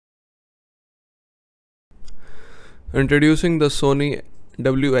Introducing the Sony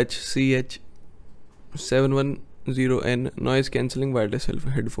WH-CH710N noise cancelling wireless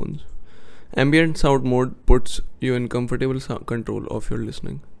headphones. Ambient sound mode puts you in comfortable control of your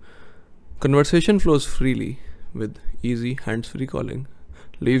listening. Conversation flows freely with easy hands-free calling.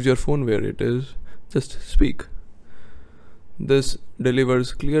 Leave your phone where it is, just speak. This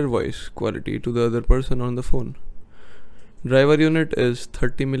delivers clear voice quality to the other person on the phone. Driver unit is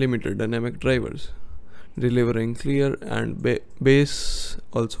 30mm dynamic drivers, delivering clear and bass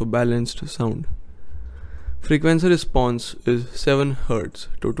also balanced sound. Frequency response is 7 Hz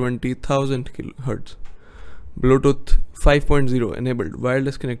to 20,000 kHz. Bluetooth 5.0 enabled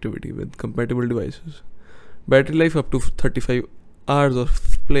wireless connectivity with compatible devices. Battery life up to 35 hours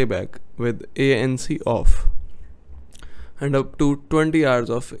of playback with ANC off and up to 20 hours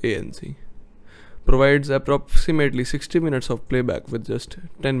of ANC. Provides approximately 60 minutes of playback with just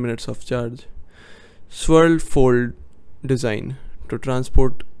 10 minutes of charge. Swirl fold design to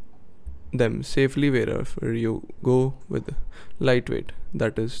transport them safely wherever you go with lightweight,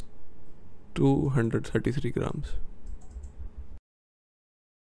 that is 233 grams.